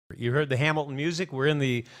You heard the Hamilton music. We're in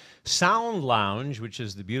the Sound Lounge, which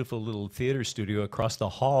is the beautiful little theater studio across the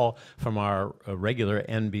hall from our regular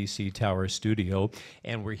NBC Tower studio.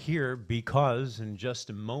 And we're here because in just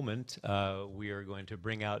a moment, we are going to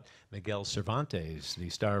bring out Miguel Cervantes, the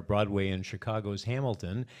star of Broadway in Chicago's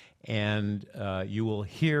Hamilton. And you will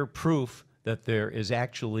hear proof that there is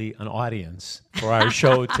actually an audience for our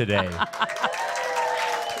show today.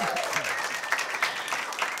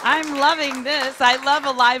 I'm loving this. I love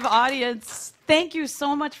a live audience. Thank you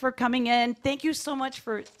so much for coming in. Thank you so much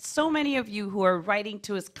for so many of you who are writing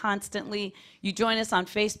to us constantly. You join us on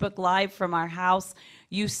Facebook Live from our house.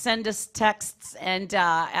 You send us texts, and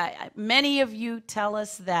many of you tell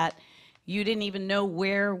us that you didn't even know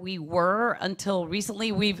where we were until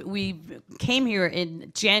recently. We came here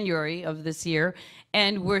in January of this year,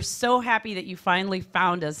 and we're so happy that you finally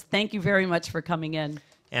found us. Thank you very much for coming in.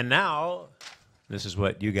 And now, this is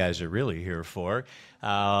what you guys are really here for.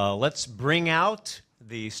 Let's bring out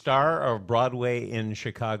the star of Broadway in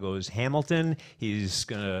Chicago's Hamilton. He's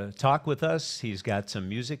going to talk with us. He's got some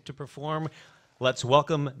music to perform. Let's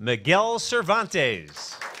welcome Miguel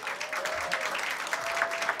Cervantes.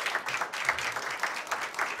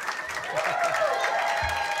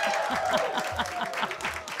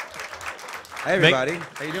 Hey everybody,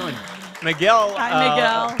 how you doing? Miguel,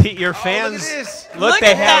 Hi, Miguel. Your fans, Look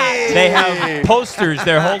they at have posters.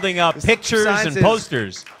 They're holding up pictures and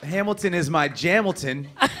posters. Hamilton is my Jamilton.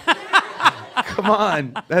 Come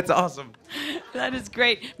on, that's awesome. That is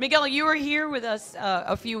great. Miguel, you were here with us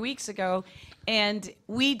a few weeks ago, and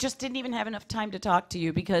we just didn't even have enough time to talk to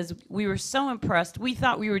you because we were so impressed. We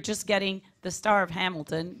thought we were just getting the star of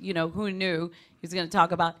Hamilton. You know, who knew he was going to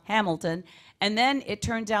talk about Hamilton? And then it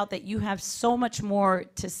turns out that you have so much more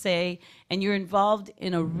to say, and you're involved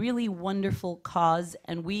in a really wonderful cause,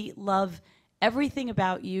 and we love everything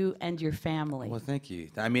about you and your family. Well, thank you.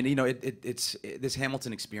 I mean, you know, this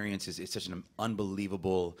Hamilton experience is such an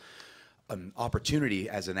unbelievable opportunity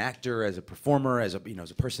as an actor, as a performer, as a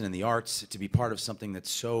as a person in the arts, to be part of something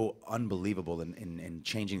that's so unbelievable in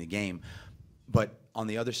changing the game. But on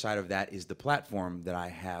the other side of that is the platform that I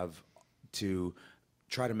have to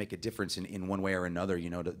try to make a difference in one way or another. You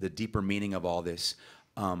know, the deeper meaning of all this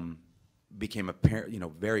became apparent,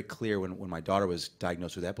 very clear when my daughter was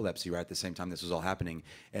diagnosed with epilepsy right at the same time this was all happening.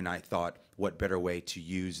 And I thought, what better way to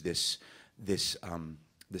use this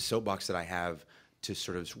soapbox that I have to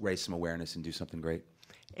sort of raise some awareness and do something great.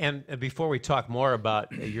 And before we talk more about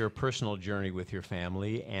your personal journey with your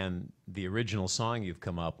family and the original song you've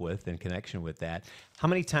come up with in connection with that, how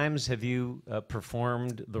many times have you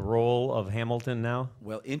performed the role of Hamilton now?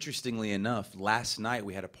 Well, interestingly enough, last night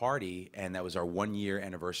we had a party, and that was our 1-year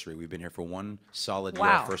anniversary. We've been here for one solid year,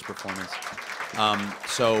 our first performance.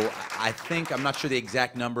 So I think, I'm not sure the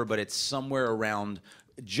exact number, but it's somewhere around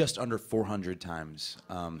just under 400 times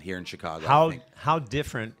here in Chicago. How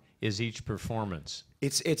different is each performance?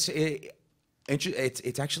 It's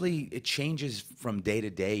actually, it changes from day to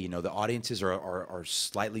day. You know, the audiences are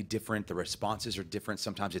slightly different. The responses are different.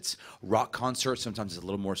 Sometimes it's rock concert. Sometimes it's a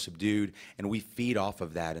little more subdued, and we feed off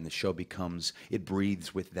of that. And the show becomes, it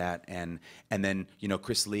breathes with that. And then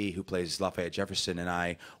Chris Lee, who plays Lafayette Jefferson,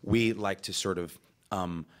 and we like to sort of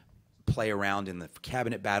play around in the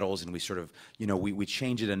cabinet battles, and we sort of we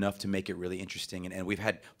change it enough to make it really interesting. And we've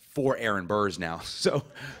had 4 Aaron Burrs now, so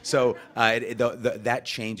that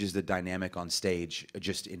changes the dynamic on stage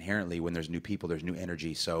just inherently. When there's new people, there's new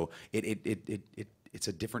energy. So it's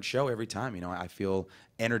a different show every time. I feel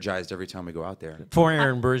energized every time we go out there. 4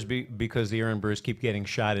 Aaron Burrs because the Aaron Burrs keep getting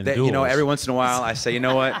shot in duels. Every once in a while I say, you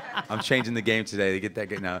know what, I'm changing the game today to get that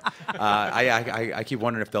good. No, I keep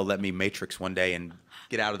wondering if they'll let me Matrix one day and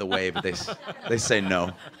get out of the way, but they say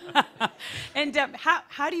no. And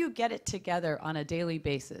how do you get it together on a daily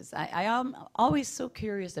basis? I am always so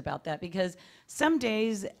curious about that, because some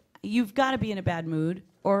days you've got to be in a bad mood,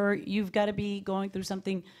 or you've got to be going through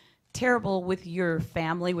something terrible with your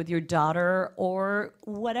family, with your daughter, or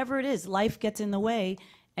whatever it is. Life gets in the way,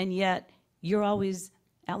 and yet you're always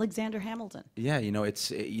Alexander Hamilton. Yeah,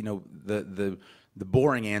 it's the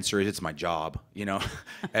boring answer is it's my job.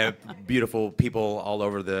 Beautiful people all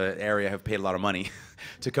over the area have paid a lot of money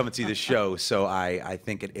to come and see this show, so I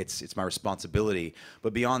think it's my responsibility.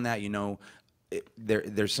 But beyond that,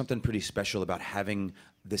 there's something pretty special about having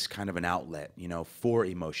this kind of an outlet, for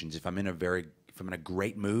emotions. If I'm in a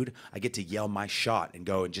great mood, I get to yell my shot and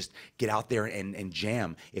go and just get out there and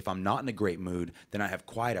jam. If I'm not in a great mood, then I have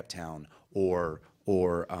Quiet Uptown or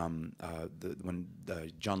when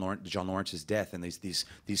John Lawrence's death, and these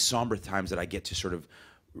somber times that I get to sort of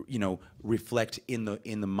reflect in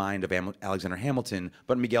the mind of Alexander Hamilton,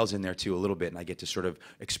 but Miguel's in there too a little bit, and I get to sort of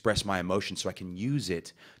express my emotions so I can use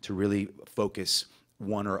it to really focus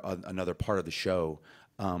one or another part of the show,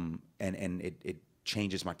 and it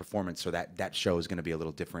changes my performance so that show is going to be a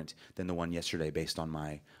little different than the one yesterday based on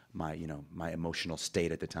my emotional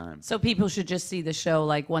state at the time. So people should just see the show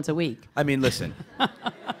like once a week. I mean, listen.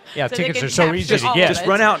 Yeah, So they tickets can are so easy capture to all get. of Just it.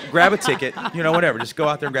 run out, grab a ticket, whatever. Just go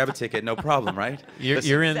out there and grab a ticket, no problem, right? You're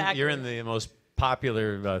Exactly. in the most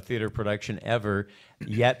popular theater production ever.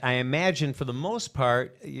 Yet I imagine for the most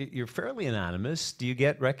part you're fairly anonymous. Do you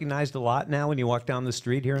get recognized a lot now when you walk down the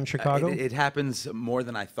street here in Chicago? It happens more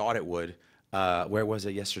than I thought it would. Where was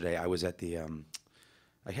it yesterday? I was at the.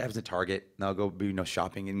 I was at Target, and I'll go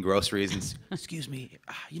shopping and groceries, and excuse me,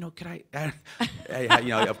 could I,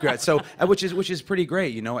 of course. So, which is pretty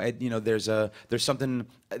great, there's something.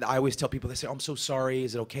 I always tell people, they say, oh, I'm so sorry.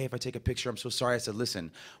 Is it okay if I take a picture? I'm so sorry. I said,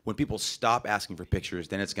 listen, when people stop asking for pictures,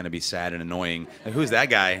 then it's going to be sad and annoying. Like, who's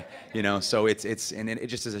that guy? So it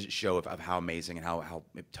just is a show of how amazing and how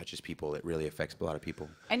it touches people. It really affects a lot of people.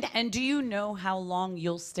 And do you know how long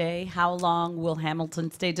you'll stay? How long will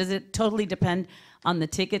Hamilton stay? Does it totally depend on the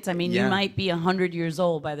tickets? I mean, Yeah. you might be 100 years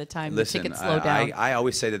old by the time the tickets slow down. I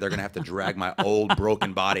always say that they're going to have to drag my old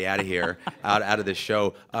broken body out of here, out of this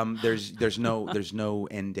show. There's no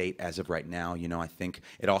end date as of right now. I think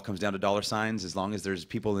it all comes down to dollar signs. As long as there's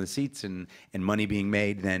people in the seats and money being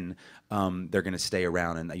made, then they're going to stay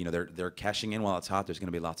around. And they're cashing in while it's hot. There's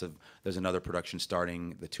going to be there's another production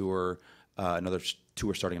starting the tour. Another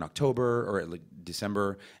tour starting in October or like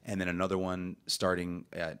December, and then another one starting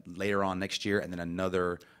later on next year, and then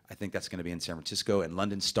another. I think that's going to be in San Francisco and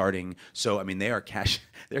London starting. So I mean, they're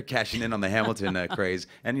cashing in on the Hamilton craze,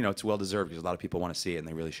 and it's well deserved because a lot of people want to see it, and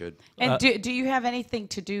they really should. And do you have anything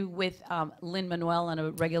to do with Lin-Manuel on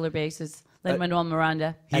a regular basis? Lin-Manuel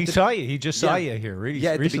Miranda. He saw you. He just saw you here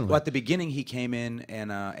recently. At the beginning he came in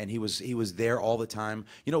and he was there all the time.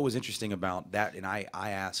 What was interesting about that, and I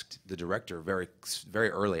asked the director very very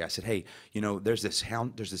early. I said, hey, there's this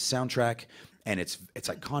soundtrack. And it's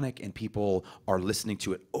iconic, and people are listening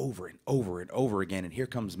to it over and over and over again. And here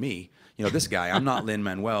comes me, this guy. I'm not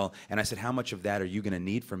Lin-Manuel. And I said, how much of that are you going to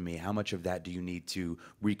need from me? How much of that do you need to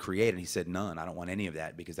recreate? And he said, none. I don't want any of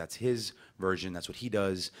that because that's his version. That's what he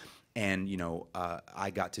does. And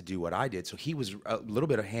I got to do what I did. So he was a little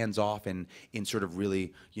bit of hands off and in sort of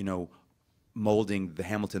really molding the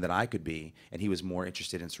Hamilton that I could be, and he was more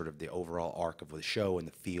interested in sort of the overall arc of the show and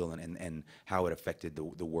the feel and how it affected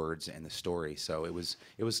the words and the story. So it was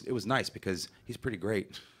nice because he's pretty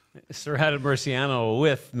great. Sirott and Murciano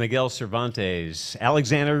with Miguel Cervantes,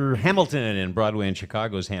 Alexander Hamilton in Broadway and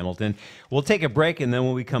Chicago's Hamilton. We'll take a break, and then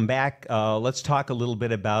when we come back, let's talk a little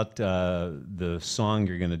bit about the song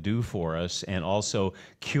you're going to do for us, and also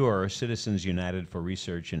CURE, Citizens United for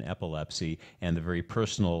Research in Epilepsy, and the very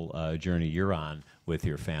personal journey you're on with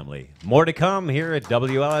your family. More to come here at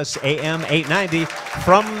WLS AM 890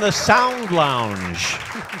 from the Sound Lounge.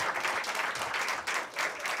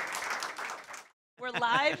 We're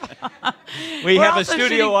live. We We're have a also studio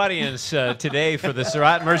shooting- audience today for the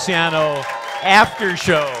Sirott and Murciano after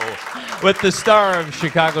show with the star of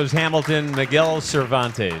Chicago's Hamilton, Miguel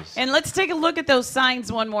Cervantes. And let's take a look at those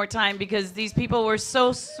signs one more time because these people were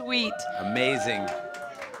so sweet. Amazing.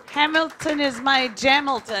 Hamilton is my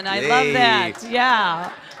Jamilton. I Yay. love that.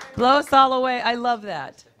 Yeah. Blow us all away. I love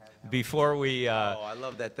that. Before we I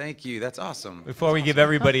love that. Thank you. That's awesome. before we give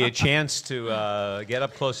everybody a chance to get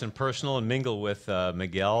up close and personal and mingle with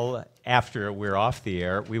Miguel after we're off the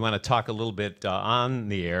air, we want to talk a little bit on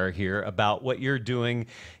the air here about what you're doing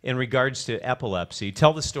in regards to epilepsy.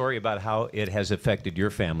 Tell the story about how it has affected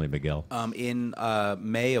your family, Miguel. In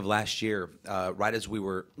May of last year, right as we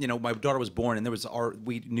were, my daughter was born, and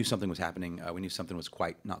we knew something was happening. We knew something was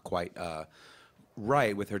not quite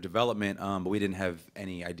right with her development, but we didn't have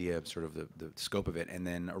any idea of sort of the scope of it. And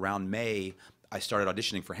then around May, I started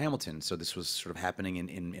auditioning for Hamilton. So this was sort of happening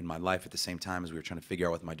in my life at the same time as we were trying to figure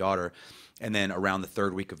out with my daughter. And then around the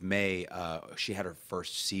third week of May, she had her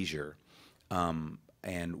first seizure.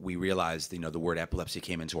 And we realized, the word epilepsy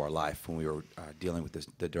came into our life when we were dealing with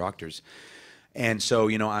the doctors. And so,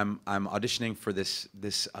 I'm auditioning for this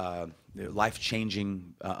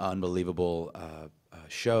life-changing, unbelievable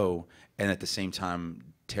show, and at the same time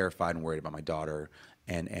terrified and worried about my daughter,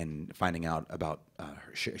 and finding out about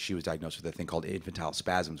she was diagnosed with a thing called infantile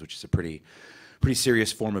spasms, which is a pretty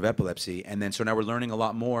serious form of epilepsy. And then so now we're learning a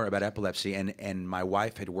lot more about epilepsy, and my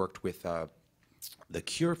wife had worked with the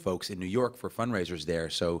Cure folks in New York for fundraisers there.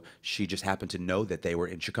 So she just happened to know that they were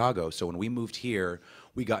in Chicago. So when we moved here,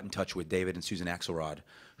 we got in touch with David and Susan Axelrod,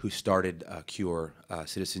 who started Cure,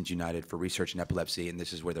 Citizens United for Research in Epilepsy, and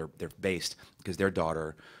this is where they're based, because their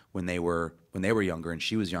daughter, when they were younger and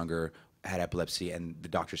she was younger, had epilepsy, and the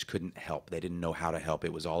doctors couldn't help. They didn't know how to help.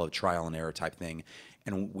 It was all a trial and error type thing.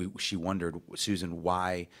 And she wondered, Susan,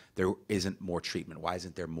 why there isn't more treatment? Why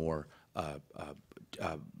isn't there more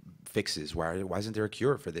fixes? Why isn't there a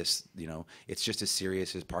cure for this? You know, it's just as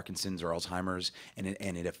serious as Parkinson's or Alzheimer's, and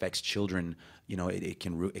it affects children. You know, it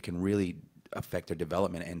can really affect their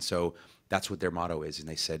development. And so that's what their motto is. And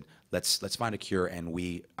they said, let's find a cure. And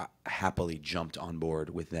we happily jumped on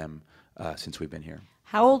board with them since we've been here.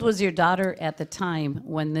 How old was your daughter at the time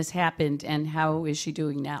when this happened, and how is she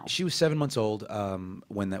doing now? She was 7 months old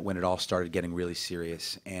when it all started getting really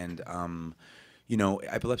serious. And you know,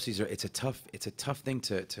 epilepsies it's a tough thing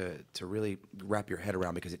to really wrap your head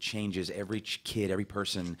around, because it changes every kid, every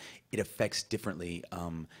person. It affects differently.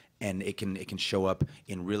 And it can show up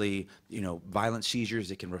in really, you know, violent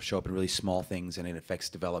seizures. It can show up in really small things, and it affects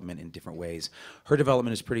development in different ways. Her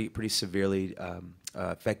development is pretty severely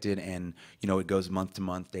affected, and you know, it goes month to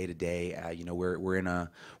month, day to day. You know, we're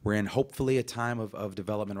in hopefully a time of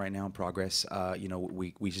development right now, in progress. You know,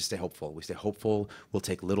 we just stay hopeful. We stay hopeful. We'll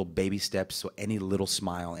take little baby steps. So any little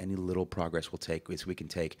smile, any little progress we'll take, we can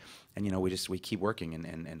take, and you know, we keep working,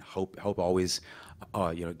 and hope always,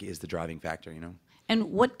 you know, is the driving factor. You know. And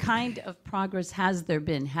what kind of progress has there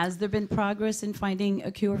been? Has there been progress in finding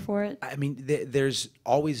a cure for it? I mean, there's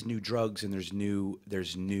always new drugs, and there's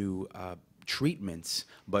new treatments,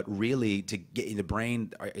 but really to get in the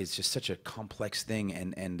brain is just such a complex thing,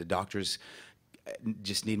 and the doctors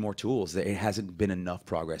just need more tools. It hasn't been enough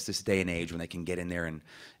progress this day and age when they can get in there and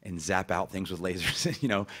zap out things with lasers. You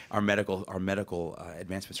know, our medical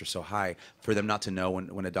advancements are so high. For them not to know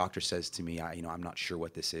when a doctor says to me, you know, I'm not sure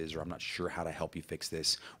what this is, or I'm not sure how to help you fix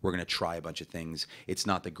this. We're going to try a bunch of things. It's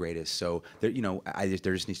not the greatest. So there, you know,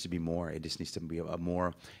 there just needs to be more. It just needs to be a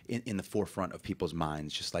more in the forefront of people's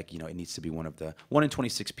minds. Just like, you know, it needs to be one in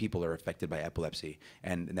 26 people are affected by epilepsy,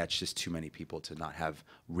 and that's just too many people to not have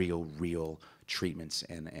real treatments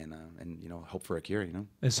and you know, hope for a cure. You know,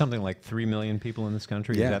 There's something like 3 million people in this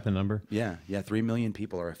country. Yeah. Is that the number? Yeah, 3 million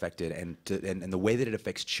people are affected, and the way that it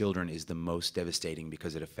affects children is the most devastating,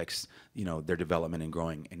 because it affects, you know, their development and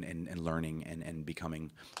growing and learning and becoming,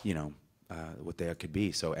 you know, what they could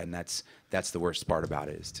be. So, and that's the worst part about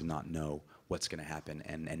it, is to not know what's going to happen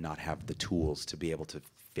and not have the tools to be able to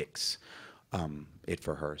fix it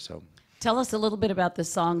for her. So. Tell us a little bit about the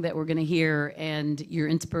song that we're going to hear and your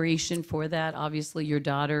inspiration for that. Obviously, your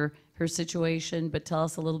daughter, her situation, but tell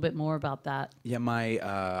us a little bit more about that. Yeah,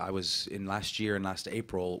 I was in last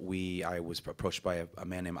April. I was approached by a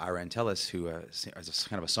man named Ira Antelis, who is a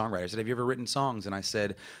kind of a songwriter. He said, "Have you ever written songs?" And I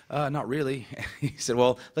said, "Not really." He said,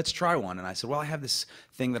 "Well, let's try one." And I said, "Well, I have this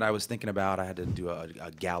thing that I was thinking about. I had to do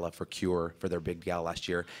a gala for Cure for their big gala last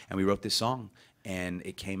year, and we wrote this song, and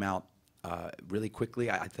it came out really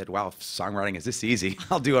quickly." I said, "Wow, if songwriting is this easy,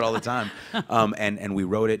 I'll do it all the time." And we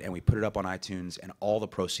wrote it, and we put it up on iTunes, and all the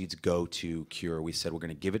proceeds go to Cure. We said we're going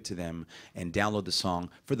to give it to them and download the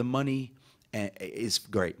song. For the money is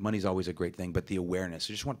great. Money's always a great thing, but the awareness.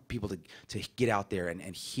 I just want people to get out there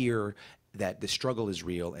and hear that the struggle is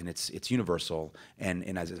real, and it's universal.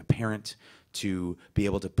 And as a parent, to be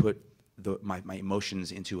able to put my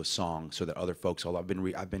emotions into a song, so that other folks, I've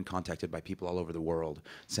been contacted by people all over the world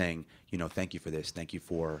saying, you know, thank you for this, thank you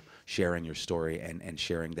for sharing your story and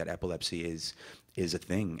sharing that epilepsy is a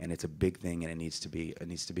thing, and it's a big thing, and it needs to be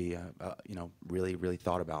you know, really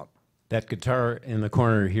thought about. That guitar in the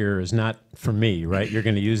corner here is not for me, right? You're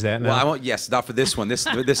going to use that now? Well, I won't. Yes, not for this one. This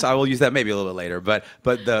I will use that maybe a little bit later. But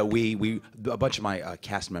a bunch of my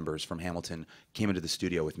cast members from Hamilton came into the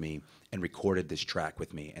studio with me and recorded this track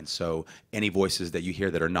with me. And so any voices that you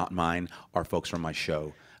hear that are not mine are folks from my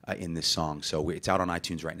show in this song. So it's out on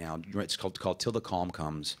iTunes right now. It's called "Till the Calm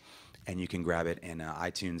Comes." And you can grab it and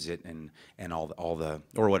iTunes it and all the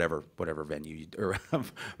or whatever venue or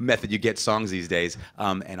method you get songs these days,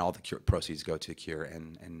 and all the proceeds go to Cure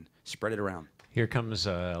and spread it around. Here comes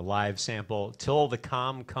a live sample. "Till the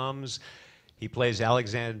Calm Comes." He plays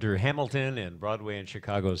Alexander Hamilton in Broadway in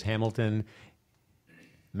Chicago's Hamilton.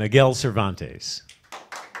 Miguel Cervantes.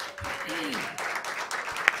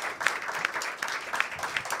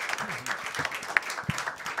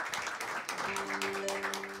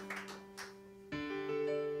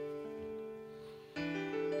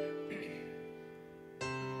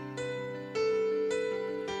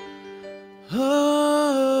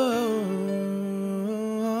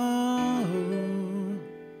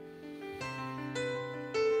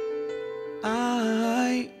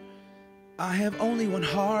 I have only one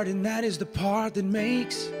heart, and that is the part that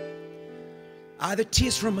makes either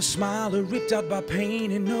tears from a smile or ripped out by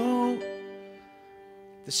pain. And no,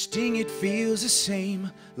 the sting, it feels the same,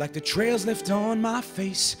 like the trails left on my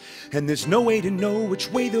face. And there's no way to know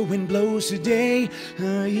which way the wind blows today. I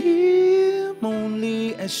am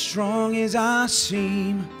only as strong as I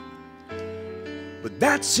seem, but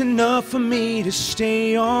that's enough for me to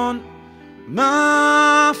stay on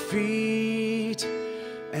my feet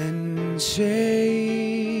and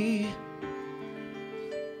say,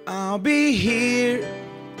 I'll be here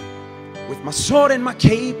with my sword and my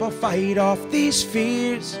cape. I'll fight off these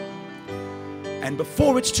fears, and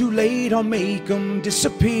before it's too late, I'll make them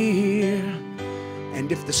disappear.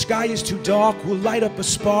 And if the sky is too dark, we'll light up a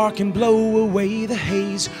spark and blow away the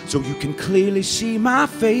haze, so you can clearly see my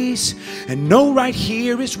face and know right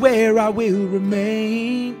here is where I will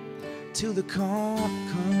remain till the calm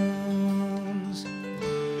comes.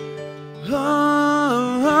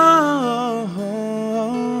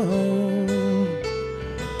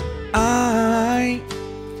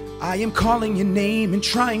 I am calling your name and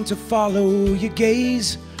trying to follow your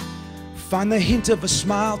gaze. Find the hint of a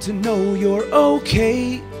smile to know you're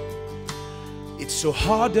okay. It's so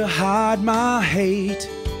hard to hide my hate,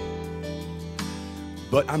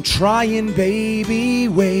 but I'm trying, baby,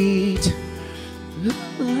 wait.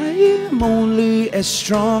 I am only as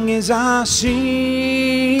strong as I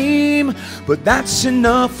seem, but that's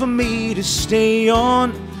enough for me to stay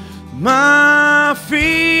on my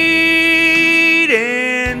feet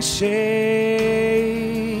and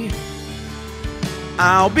say,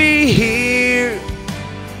 I'll be here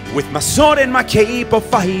with my sword and my cape. I'll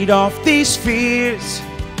fight off these fears,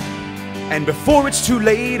 and before it's too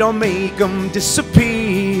late, I'll make them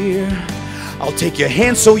disappear. I'll take your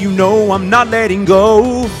hand so you know I'm not letting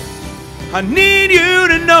go. I need you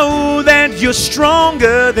to know that you're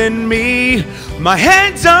stronger than me. My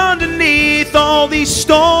head's underneath all these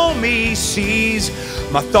stormy seas.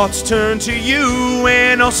 My thoughts turn to you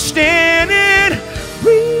and I'll stand and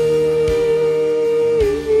breathe.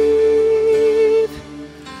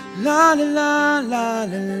 La la la la la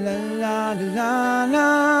la la la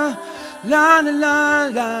la la la la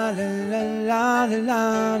la la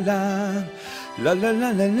la la. La la la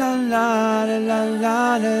la la la la la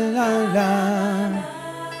la la.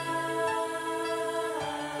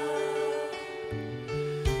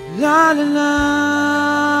 La la la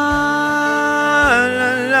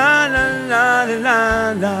la la la la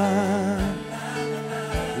la la.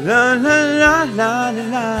 La la la la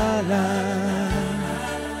la la.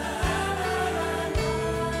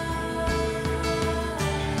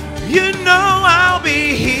 You know I'll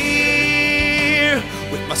be here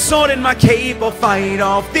with my sword and my cape. I'll fight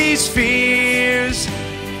off these fears,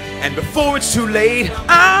 and before it's too late,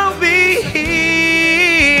 I'll be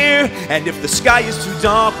here. And if the sky is too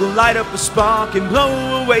dark, we'll light up a spark and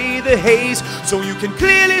blow away the haze, so you can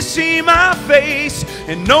clearly see my face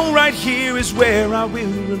and know right here is where I will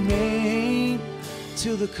remain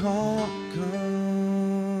till the calm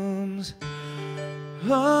comes.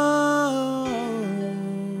 Oh.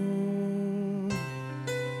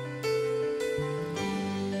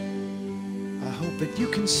 That you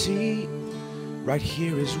can see right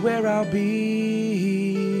here is where I'll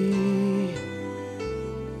be.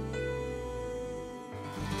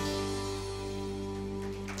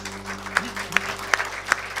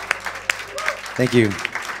 Thank you.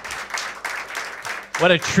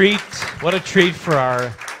 What a treat for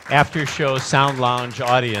our after show Sound Lounge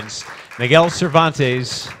audience. Miguel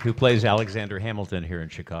Cervantes, who plays Alexander Hamilton here in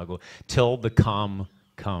Chicago, Till the Calm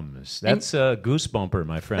Comes. That's a goosebumper,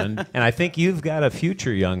 my friend. And I think you've got a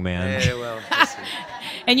future, young man. Hey, well,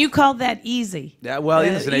 and you called that easy. yeah, well,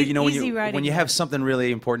 listen, you know, easy writing. when you have something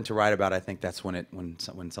really important to write about, I think that's when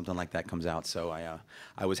something like that comes out. So I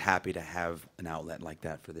was happy to have an outlet like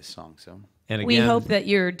that for this song. So, And again, We hope that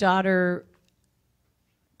your daughter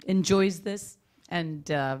enjoys this. And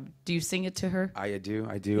do you sing it to her? I do.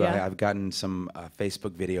 Yeah. I've gotten some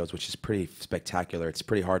Facebook videos, which is pretty spectacular. It's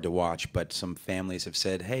pretty hard to watch, but some families have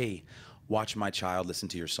said, hey, watch my child listen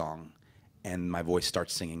to your song. And my voice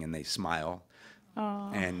starts singing and they smile.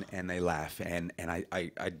 And they laugh. And I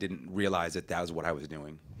didn't realize that was what I was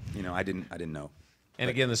doing. You know, I didn't know. And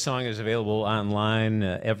again, the song is available online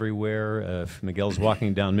everywhere. If Miguel's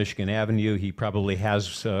walking down Michigan Avenue, he probably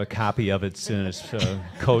has a copy of it in his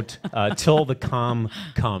coat, Till the Calm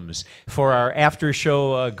Comes. For our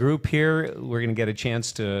after-show group here, we're going to get a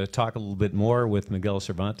chance to talk a little bit more with Miguel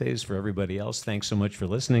Cervantes. For everybody else, thanks so much for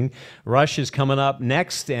listening. Rush is coming up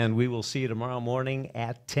next, and we will see you tomorrow morning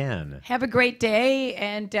at 10. Have a great day,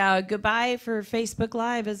 and goodbye for Facebook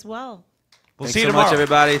Live as well. Thanks see you so tomorrow. much,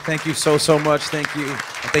 everybody. Thank you so much. Thank you.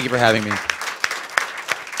 And thank you for having me.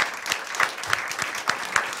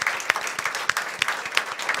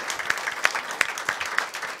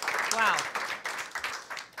 Wow.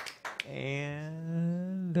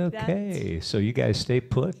 And okay, so you guys stay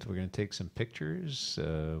put. We're going to take some pictures.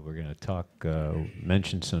 We're going to talk,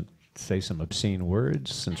 say some obscene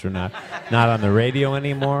words since we're not on the radio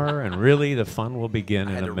anymore. And really, the fun will begin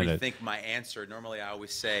in a minute. I had to rethink my answer. Normally, I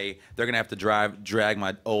always say they're going to have to drag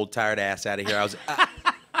my old tired ass out of here. I was.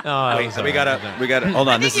 Wait, we gotta. Hold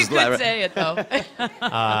on. I think you could say it though.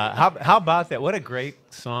 How about that? What a great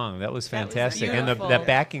song. That was fantastic. And beautiful. that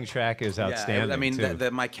backing track is outstanding. Yeah, I mean, too.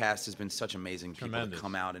 my cast has been such amazing people to Tremendous.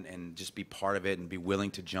 come out and just be part of it and be willing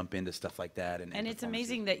to jump into stuff like that. And it's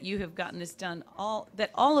amazing that you have gotten this done. All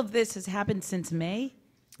of this has happened since May.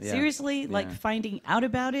 Yeah. Seriously, like Yeah. finding out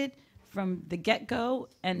about it from the get-go,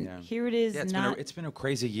 and Yeah. here it is. Yeah, it's been a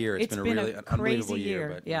crazy year. It's been a really unbelievable crazy year. year.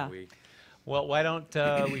 But, Yeah. Well, why don't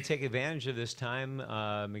we take advantage of this time?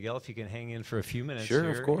 Miguel, if you can hang in for a few minutes Sure,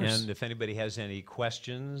 here. of course. And if anybody has any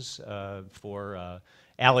questions for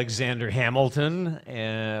Alexander Hamilton,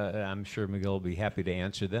 I'm sure Miguel will be happy to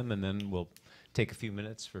answer them. And then we'll take a few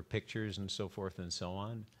minutes for pictures and so forth and so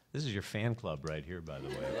on. This is your fan club right here, by the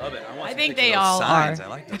way. I love it. I want I some think pictures they of those all signs. are. I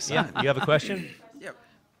like those Yeah, signs. you have a question? Yep.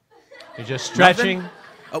 You're just stretching? Nothing?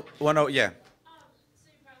 Oh, well, no, yeah. So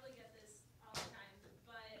you probably get this all the time,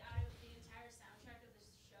 but out of the entire soundtrack of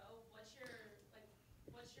this show, what's your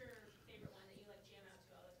favorite one that you like jam out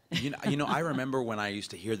to all the time? You know, I remember when I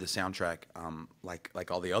used to hear the soundtrack,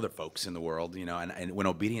 like all the other folks in the world, you know, and when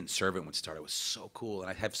Obedient Servant would start, it was so cool, and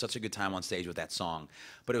I have such a good time on stage with that song.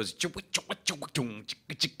 But it was, I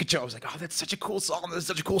was like, oh, that's such a cool song, that's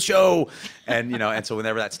such a cool show, and you know, and so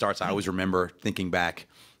whenever that starts, I always remember thinking back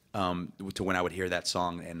to when I would hear that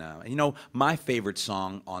song, and you know, my favorite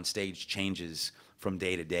song on stage changes from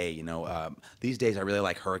day to day. You know, these days I really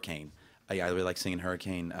like Hurricane. I really like singing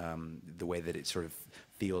Hurricane, the way that it sort of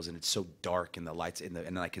feels, and it's so dark, and the lights, and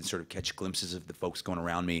then I can sort of catch glimpses of the folks going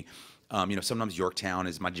around me. You know, sometimes Yorktown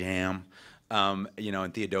is my jam. You know,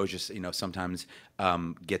 and Theodosius, you know, sometimes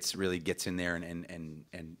gets in there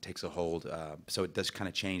and takes a hold. So it does kind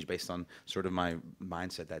of change based on sort of my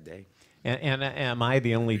mindset that day. And am I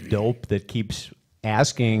the only dope that keeps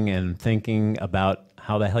asking and thinking about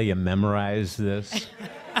how the hell you memorize this?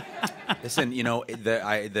 Listen, you know,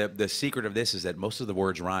 the secret of this is that most of the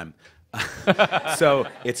words rhyme. So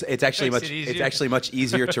it's actually Makes it easier. much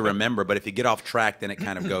easier to remember. But if you get off track, then it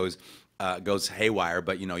kind of goes haywire.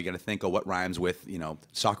 But you know, you got to think of what rhymes with, you know,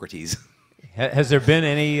 Socrates. Has there been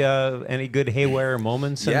any good haywire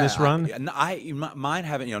moments in this run? Mine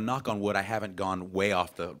haven't. You know, knock on wood, I haven't gone way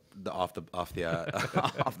off the off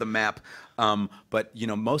the map. But you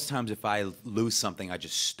know, most times if I lose something, I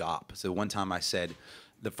just stop. So one time I said,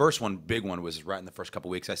 the first one, big one, was right in the first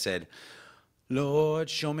couple weeks. I said, Lord,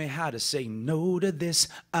 show me how to say no to this.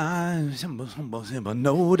 I'm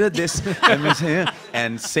no to this.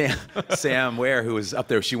 And Sam Ware, who was up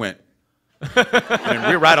there, she went. And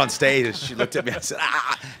we were right on stage, and she looked at me. I said,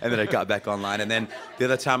 ah, and then I got back online. And then the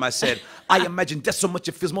other time I said, I imagine death so much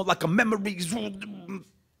it feels more like a memory.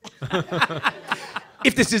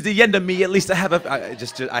 If this is the end of me, at least I have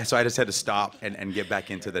so I just had to stop and get back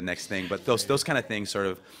into the next thing. But those kind of things sort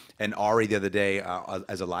of, and Ari the other day,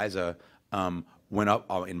 as Eliza, went up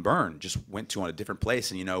in Bern, just went to on a different place.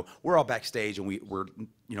 And, you know, we're all backstage, and we're,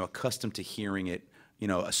 you know, accustomed to hearing it, you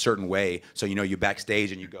know, a certain way. So, you know, you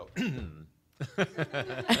backstage and you go,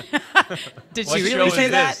 Did What she show really is say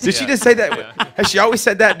that? this? did she just say that? Has she always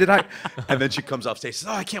said that? Did I? And then she comes off stage and says,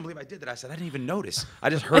 oh, I can't believe I did that. I said, I didn't even notice.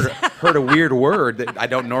 I just heard a weird word that I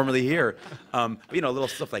don't normally hear. But, you know, little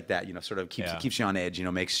stuff like that, you know, sort of keeps you on edge, you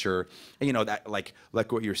know, makes sure, and, you know, that like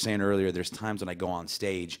what you were saying earlier, there's times when I go on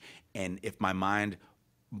stage, and if my mind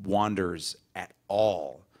wanders at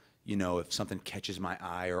all, you know, if something catches my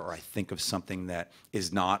eye, or I think of something that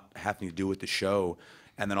is not having to do with the show,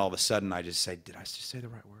 and then all of a sudden I just say, did I just say the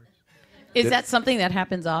right word? Is that something that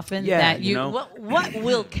happens often? Yeah, That you know. What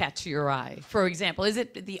will catch your eye? For example, is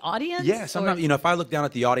it the audience? Yeah, or- sometimes, you know, if I look down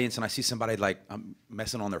at the audience and I see somebody like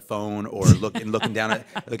messing on their phone, or looking down at,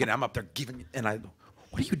 I'm up there giving, and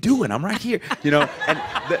what are you doing? I'm right here, you know, and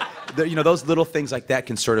you know, those little things like that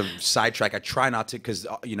can sort of sidetrack. I try not to, because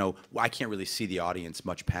you know, I can't really see the audience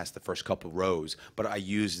much past the first couple rows, but I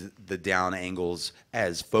use the down angles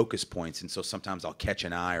as focus points, and so sometimes I'll catch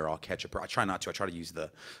an eye, or I'll catch I try not to. I try to use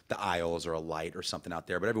the aisles or a light or something out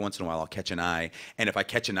there, but every once in a while I'll catch an eye, and if I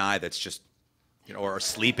catch an eye that's just you know, or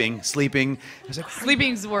sleeping. I was like,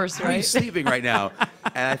 Sleeping's worse, how are you right? sleeping right now?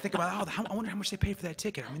 And I think about, I wonder how much they paid for that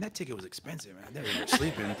ticket. I mean, that ticket was expensive, man. They were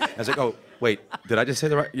sleeping. I was like, oh, wait, did I just say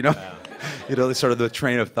the right? You know, you know, sort of the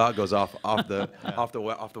train of thought goes off the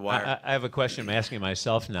wire. I have a question I'm asking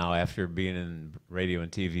myself now after being in radio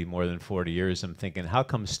and TV more than 40 years. I'm thinking, how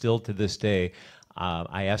come still to this day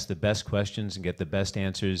I ask the best questions and get the best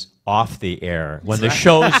answers off the air when the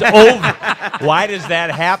show's over? Why does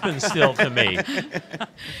that happen still to me?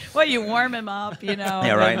 Well, you warm him up, you know.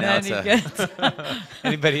 Yeah, right, and now then it's he gets-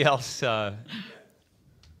 Anybody else? In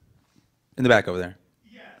the back over there.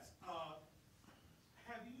 Yes.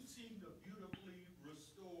 Have you seen the beautifully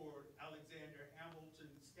restored Alexander Hamilton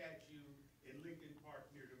statue in Lincoln Park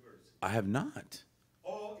near University? I have not.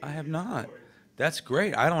 Oh, I it have is not. gorgeous. That's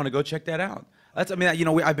great. I don't want to go check that out. I mean, you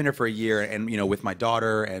know, I've been here for a year, and you know, with my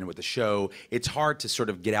daughter and with the show, it's hard to sort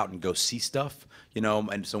of get out and go see stuff, you know.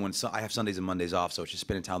 And so I have Sundays and Mondays off, so it's just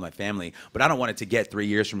spending time with my family. But I don't want it to get 3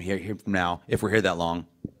 years from here from now, if we're here that long.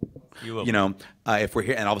 You will. You know, if we're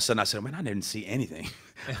here, and all of a sudden I said, man, I didn't see anything.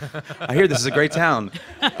 I hear this is a great town.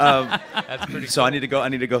 That's pretty So I need to go. I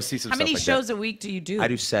need to go see some How stuff many like shows that. a week do you do? I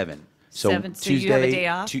do 7. So 7, so Tuesday, you have a day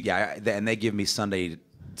off? And they give me Sundays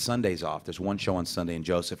off. There's one show on Sunday, and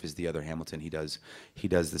Joseph is the other Hamilton. He does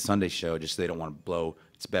the Sunday show just so they don't want to blow.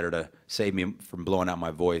 It's better to save me from blowing out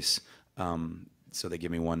my voice. So they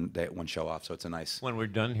give me one show off. So it's a nice. When we're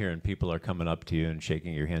done here and people are coming up to you and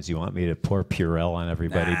shaking your hands, you want me to pour Purell on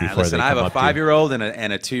everybody before Listen, they I have come a up to you? 5-year-old and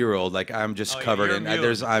a 2-year-old. Like I'm just Oh, covered you're in. immune.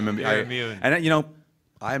 There's I'm You're immune. And you know,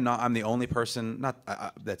 I'm not. I'm the only person. Not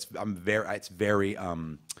that's. I'm very. It's very.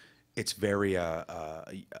 I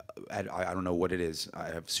don't know what it is. I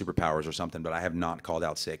have superpowers or something, but I have not called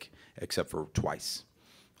out sick except for twice.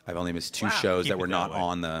 I've only missed 2 shows Keep that it were that not way.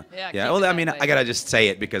 on the. Yeah, keep Well, it I that mean, way. I gotta just say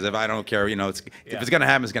it because if I don't care, you know, if it's gonna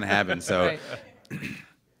happen, it's gonna happen. So. Right. What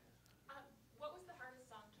was the hardest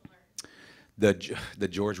song to learn? The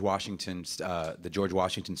George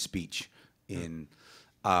Washington speech in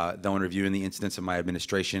though in reviewing the incidents of my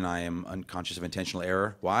administration, I am unconscious of intentional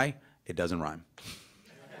error. Why? It doesn't rhyme.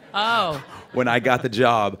 Oh, When I got the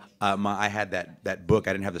job, I had that book.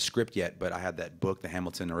 I didn't have the script yet, but I had that book, the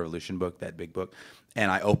Hamilton Revolution book, that big book, and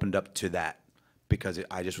I opened up to that because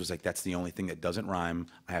I just was like, that's the only thing that doesn't rhyme.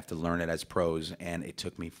 I have to learn it as prose, and it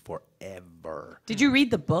took me forever. did you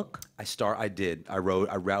read the book? I did. I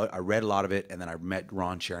read a lot of it, and then I met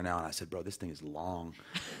Ron Chernow, and I said, "Bro, this thing is long."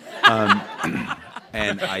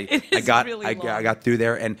 And It is really I long. got through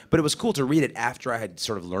there, but it was cool to read it after I had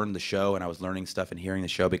sort of learned the show, and I was learning stuff and hearing the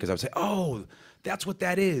show because I would say, "Oh, that's what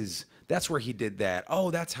that is. That's where he did that.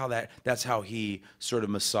 Oh, that's how he sort of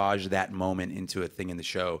massaged that moment into a thing in the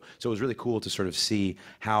show." So it was really cool to sort of see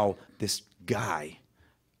how this guy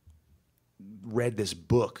read this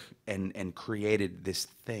book and created this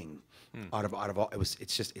thing out of all.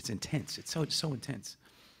 It's intense. It's so intense.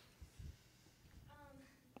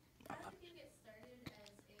 How did you get started as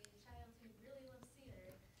a child who really loves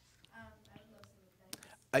theater? I would love some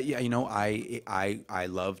advice. Yeah, you know, I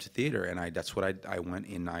loved theater, and that's what I went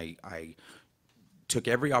in. I took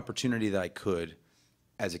every opportunity that I could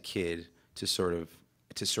as a kid to sort of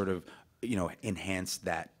you know, enhance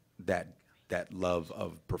that love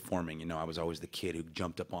of performing. You know, I was always the kid who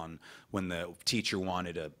jumped up on when the teacher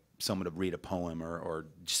wanted someone to read a poem or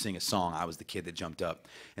sing a song. I was the kid that jumped up,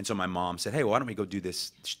 and so my mom said, "Hey, why don't we go do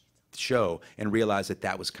this show?" And realized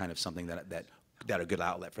that was kind of something that a good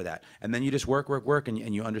outlet for that. And then you just work, and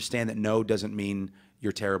you understand that no doesn't mean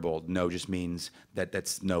you're terrible. No just means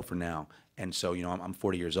that's no for now. And so, you know, I'm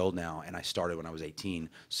 40 years old now, and I started when I was 18.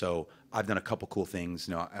 So I've done a couple cool things,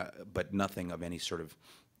 you know, but nothing of any sort of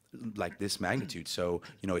like this magnitude. So,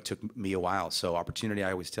 you know, it took me a while. So opportunity,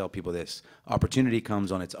 I always tell people this, opportunity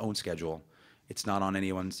comes on its own schedule. It's not on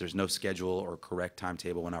anyone's. There's no schedule or correct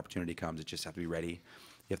timetable when opportunity comes. It just have to be ready.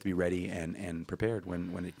 You have to be ready and prepared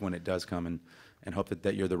when it does come, and hope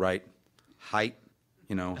that you're the right height,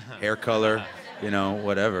 you know, hair color, you know,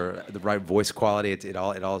 whatever, the right voice quality. It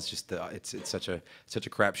all is just it's such a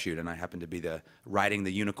crapshoot. And I happen to be riding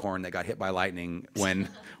the unicorn that got hit by lightning when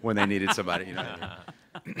they needed somebody. You know.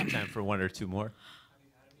 Time for 1 or 2 more.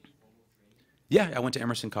 Yeah, I went to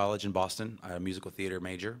Emerson College in Boston. I had a musical theater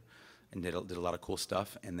major, and did a lot of cool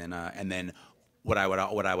stuff. And then what I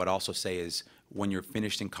would also say is, when you're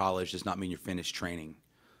finished in college does not mean you're finished training.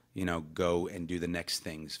 You know, go and do the next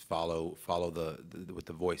things. Follow with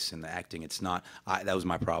the voice and the acting. It's not. That was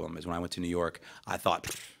my problem. Is when I went to New York, I thought,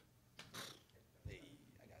 hey,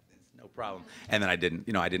 I got this, no problem. And then I didn't,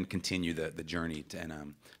 you know, I didn't continue the journey.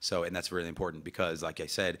 And that's really important because, like I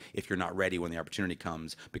said, if you're not ready when the opportunity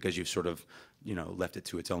comes, because you've sort of, you know, left it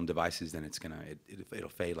to its own devices, then it'll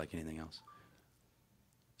fade like anything else.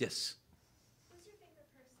 Yes. Who's your favorite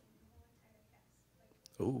person in the whole entire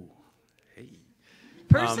cast? Ooh, hey.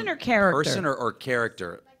 Person or character? Person or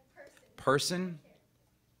character? Like Person?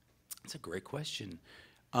 That's a great question.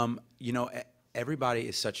 You know, everybody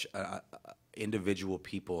is such individual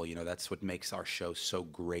people. You know, that's what makes our show so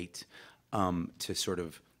great, to sort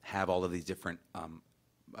of have all of these different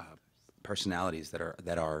personalities that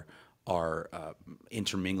are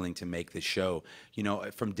intermingling to make this show. You know,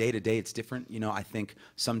 from day to day, it's different. You know, I think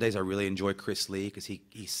some days I really enjoy Chris Lee because he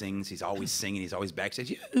sings. He's always singing. He's always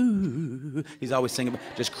backstage. He's always singing,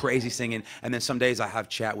 just crazy singing. And then some days I have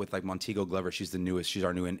chat with like Montego Glover. She's the newest. She's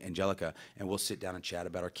our new Angelica, and we'll sit down and chat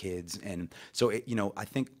about our kids. And so, you know, I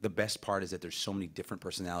think the best part is that there's so many different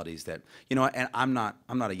personalities that, you know. And I'm not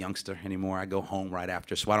a youngster anymore. I go home right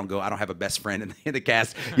after, so I don't have a best friend in the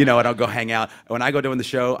cast. You know, I don't go hang out. When I go doing the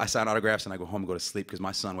show, I sign autographs and I go home and go to sleep because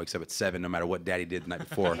my son wakes up at 7 no matter what daddy did the night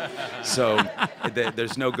before. So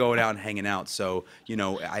there's no going out and hanging out. So, you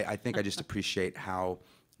know, I think I just appreciate how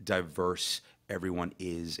diverse everyone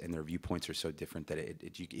is, and their viewpoints are so different that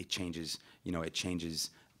it changes, you know, it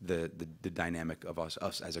changes the dynamic of us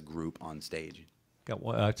as a group on stage. Got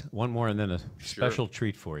one more and then a special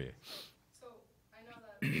treat for you. So I know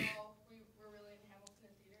that we're really in Hamilton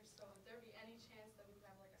and theater, so would there be any chance that we could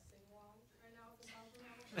have like a sing-along right now with the song from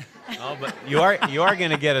Hamilton? Oh, but you are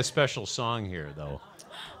going to get a special song here, though.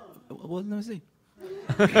 Well, let me see.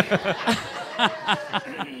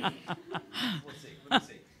 Let's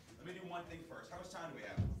see. Let me do one thing first. How much time do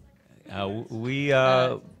we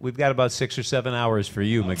have? We've got about 6 or 7 hours for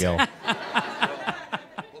you, Miguel.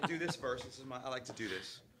 We'll do this first. I like to do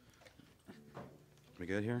this. We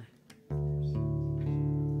good here?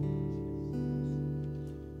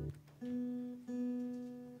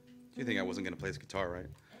 You think I wasn't going to play this guitar, right?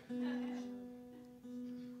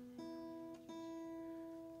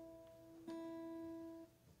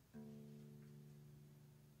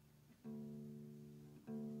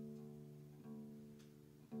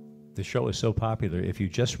 The show is so popular, if you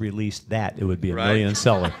just released that, it would be a Right. million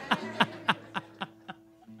seller.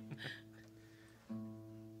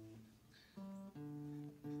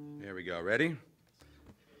 There we go. Ready?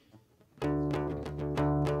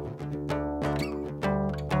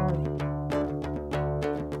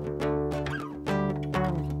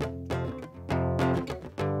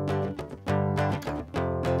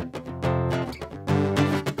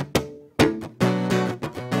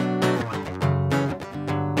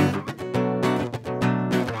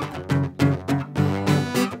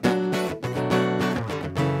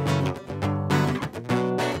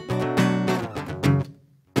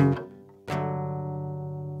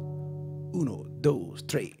 Uno, dos,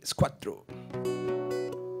 tres, cuatro.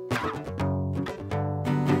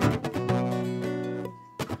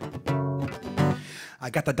 I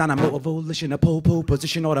got the dynamo of volition, a pole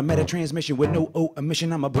position, automatic transmission with no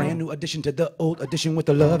emission. I'm a brand new addition to the old edition with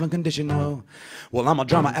the love unconditional. Well, I'm a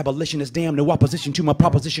drama abolitionist, damn no opposition to my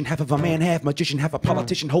proposition. Half of a man, half magician, half a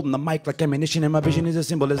politician, holding the mic like ammunition. And my vision is a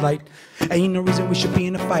symbol, is light. Ain't no reason we should be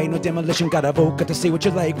in a fight, no demolition. Got a vote, got to say what you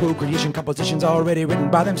like. World creation compositions already written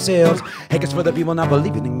by themselves. Hackers for the people not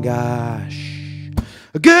believing in gosh.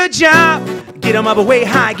 Good job, get 'em up way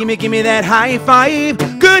high, gimme that high five.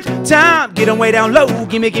 Good time, get 'em way down low,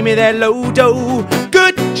 gimme that low dough.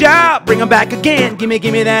 Good job, bring 'em back again,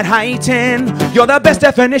 gimme that high 10. You're the best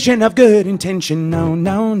definition of good intention, no,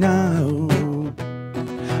 no, no.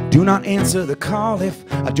 Do not answer the call if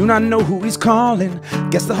I do not know who he's calling.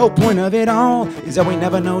 Guess the whole point of it all is that we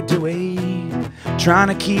never know, do we? Trying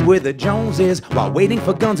to keep with the Joneses while waiting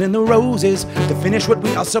for Guns N' the Roses to finish what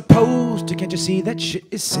we are supposed to. Can't you see that shit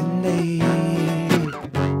is silly?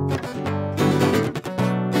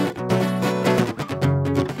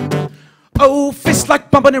 Oh, fist like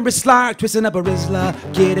bumping and wrist like twisting up a Rizzler.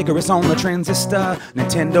 Get Icarus on the transistor.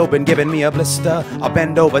 Nintendo been giving me a blister. I'll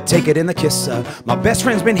bend over, take it in the kisser. My best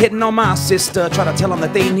friend's been hitting on my sister. Try to tell them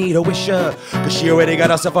that they need a wisher, cause she already got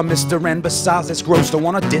herself a mister. And besides, it's gross to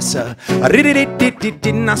wanna diss her.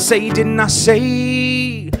 Didn't I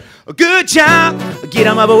say? Good job, get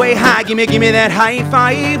 'em up way high, gimme that high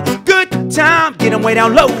five. Good time, get 'em way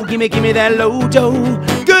down low, gimme that low dough.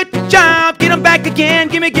 Good job, get 'em back again,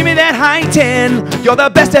 gimme that high 10. You're the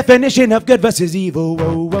best definition of good versus evil,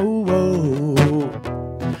 whoa, whoa, whoa.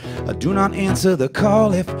 Do not answer the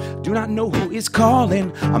call if do not know who is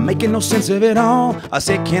calling. I'm making no sense of it all. I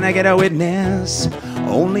said, can I get a witness?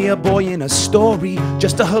 Only a boy in a story,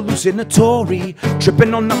 just a hallucinatory,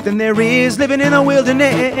 tripping on nothing there is, living in a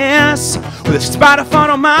wilderness with a spider fawn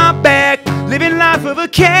on my back, living life of a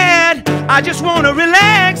cat. I just wanna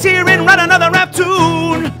relax here and write another rap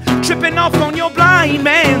tune, tripping off on your blind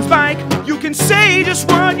man's bike. You can say just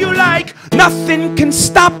what you like, nothing can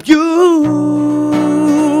stop you.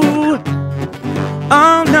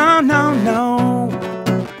 Oh no, no, no.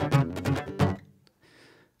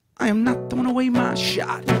 I am not throwing away my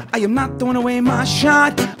shot. I am not throwing away my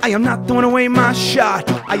shot. I am not throwing away my shot.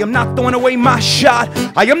 I am not throwing away my shot.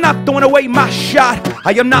 I am not throwing away my shot.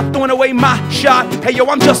 I am not throwing away my shot. Hey yo,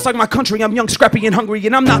 I'm just like my country. I'm young, scrappy, and hungry,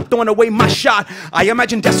 and I'm not throwing away my shot. I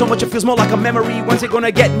imagine death so much it feels more like a memory. When's it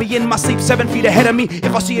gonna get me in my sleep 7 feet ahead of me?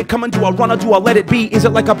 If I see it coming, do I run or do I let it be? Is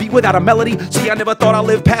it like a beat without a melody? See, I never thought I'd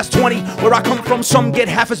live past 20. Where I come from, some get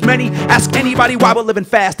half as many. Ask anybody why we're living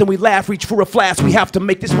fast, and we laugh, reach for a flask. We have to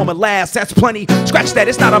make this moment last. That's plenty. Scratch that,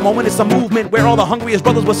 it's not a moment, it's a movement where all the hungriest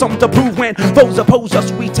brothers with something to prove. When foes oppose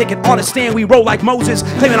us, we take it on a stand. We roll like Moses,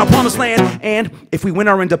 claiming our promised land. And if we win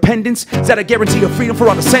our independence, is that a guarantee of freedom for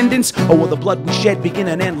our descendants? Or will the blood we shed begin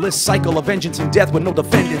an endless cycle of vengeance and death with no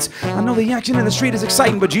defendants? I know the action in the street is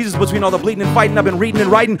exciting, but Jesus, between all the bleeding and fighting, I've been reading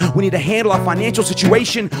and writing. We need to handle our financial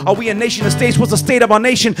situation. Are we a nation of states? What's the state of our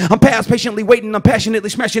nation? I'm past patiently waiting, I'm passionately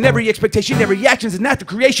smashing every expectation, every action's an act of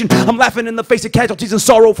creation. I'm laughing in the face of casualties and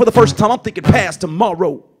sorrow. For the first time, I'm thinking past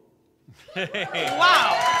tomorrow.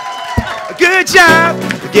 Wow. Good job,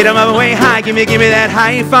 get them up way high, give me that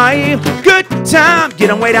high five. Good time, get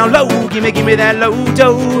them way down low, give me that low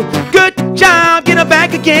dough. Good job, get them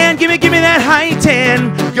back again, give me that high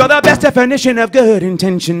 10. You're the best definition of good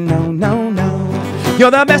intention, no, no, no. You're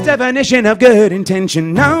the best definition of good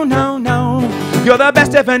intention, no, no, no. You're the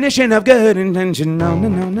best definition of good intention, no, no,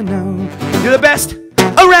 no, no, no. You're the best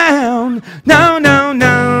around, no, no,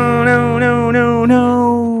 no, no, no, no,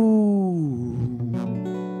 no.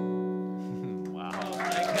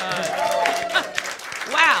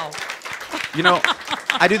 Wow. You know,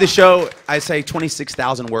 I do the show, I say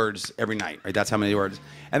 26,000 words every night, right? That's how many words.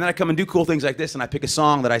 And then I come and do cool things like this, and I pick a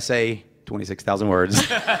song that I say 26,000 words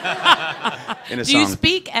in a Do song. you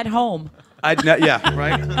speak at home? Yeah,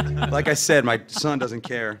 right? Like I said, my son doesn't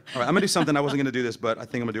care. All right, I'm going to do something. I wasn't going to do this, but I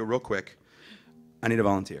think I'm going to do it real quick. I need a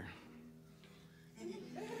volunteer.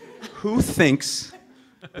 Who thinks...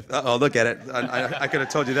 Uh-oh, look at it. I could have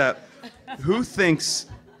told you that. Who thinks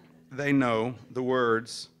they know the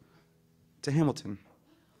words to Hamilton?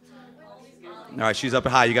 All right, she's up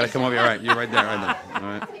high. You got to come over here. All right, you're right there. Right there. All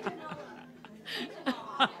right.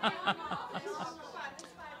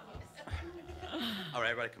 All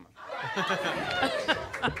right, everybody come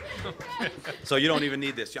on. So you don't even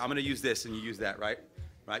need this. I'm going to use this and you use that, right?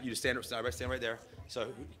 Right? You just stand right there. So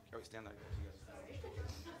stand there.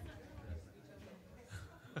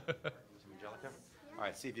 All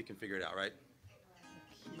right, see if you can figure it out, right?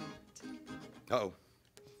 Uh-oh.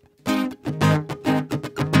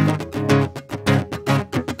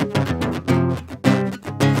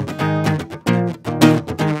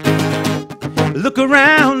 Look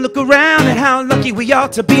around at how lucky we are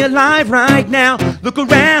to be alive right now. Look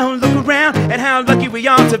around at how lucky we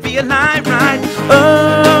are to be alive right.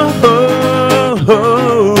 Oh, oh,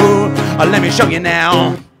 oh, oh. Let me show you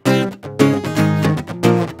now.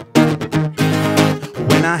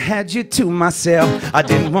 When I had you to myself, I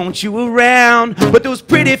didn't want you around, but those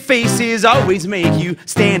pretty faces always make you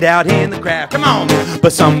stand out in the crowd. Come on.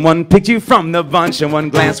 But someone picked you from the bunch, and one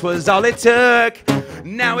glance was all it took.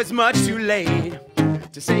 Now it's much too late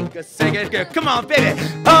to say it. Come on, baby.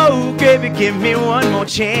 Oh, baby, give me one more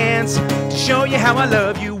chance to show you how I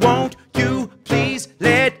love you. Won't you please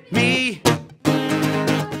let me?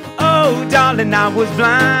 Oh, darling, I was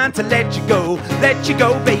blind to let you go,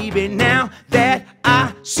 baby. Now that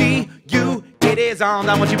I see you, it is on.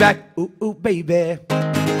 I want you back. Ooh, ooh, baby.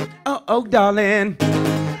 Oh, oh, darling.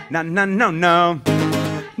 No, no, no, no.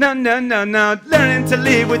 No, no, no, no. Learning to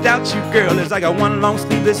live without you, girl, is like a one long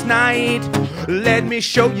sleepless night. Let me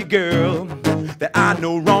show you, girl, that I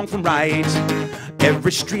know wrong from right.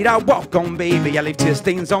 Every street I walk on, baby, I leave tear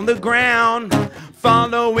stains on the ground,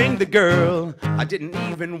 following the girl I didn't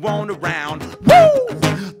even want around. Woo!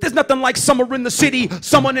 There's nothing like summer in the city,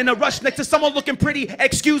 someone in a rush next to someone looking pretty.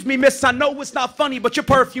 Excuse me, miss, I know it's not funny, but your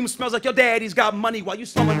perfume smells like your daddy's got money. While you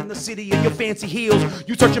slumming in the city in your fancy heels,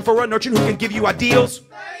 you searching for an urchin who can give you ideals.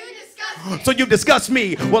 So you disgust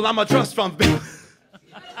me. Well, I'm a trust fund.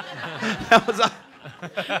 That was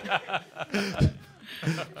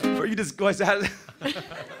For you discuss that.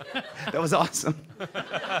 That was awesome.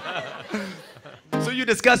 So you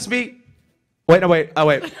discuss me. Wait. Oh,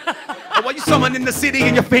 well, you someone in the city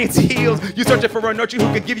in your fancy heels. You searching for a nurture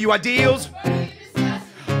who could give you ideals.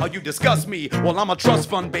 Oh, you discuss me. Well, I'm a trust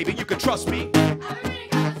fund, baby. You can trust me.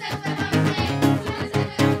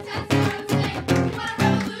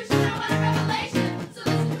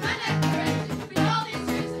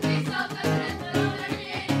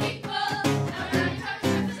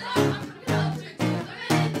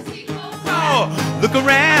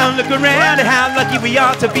 Look around at how lucky we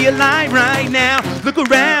are to be alive right now. Look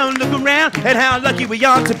around at how lucky we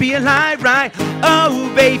are to be alive right.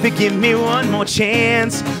 Oh, baby, give me one more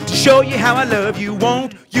chance to show you how I love you.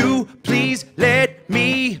 Won't you please let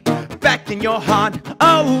me back in your heart?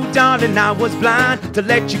 Oh, darling, I was blind to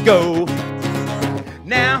let you go.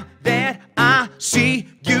 Now that I see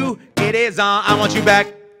you, it is all I want you back.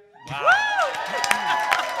 Wow.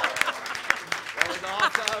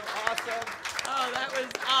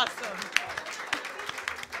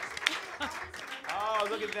 Oh,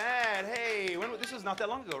 look at that. Hey, this was not that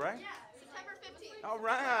long ago, right? Yeah, September 15th. All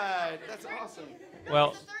right. That's awesome.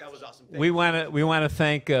 Well, that was awesome. we want to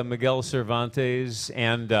thank Miguel Cervantes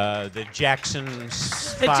and the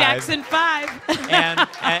Jacksons. The Jackson 5.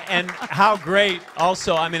 and how great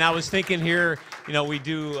also, I mean, I was thinking here, you know, we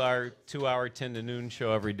do our 2-hour 10 to noon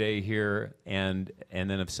show every day here, and then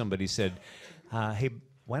if somebody said, hey,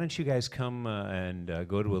 why don't you guys come and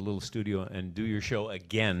go to a little studio and do your show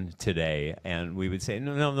again today? And we would say,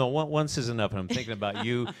 no, once is enough. And I'm thinking about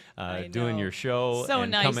you doing your show so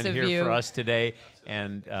and nice coming of here you. for us today.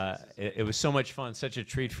 And it was so much fun, such a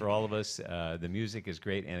treat for all of us. The music is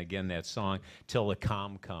great. And again, that song, Till the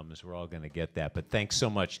Calm Comes, we're all going to get that. But thanks so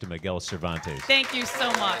much to Miguel Cervantes. Thank you so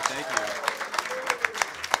much. Thank you.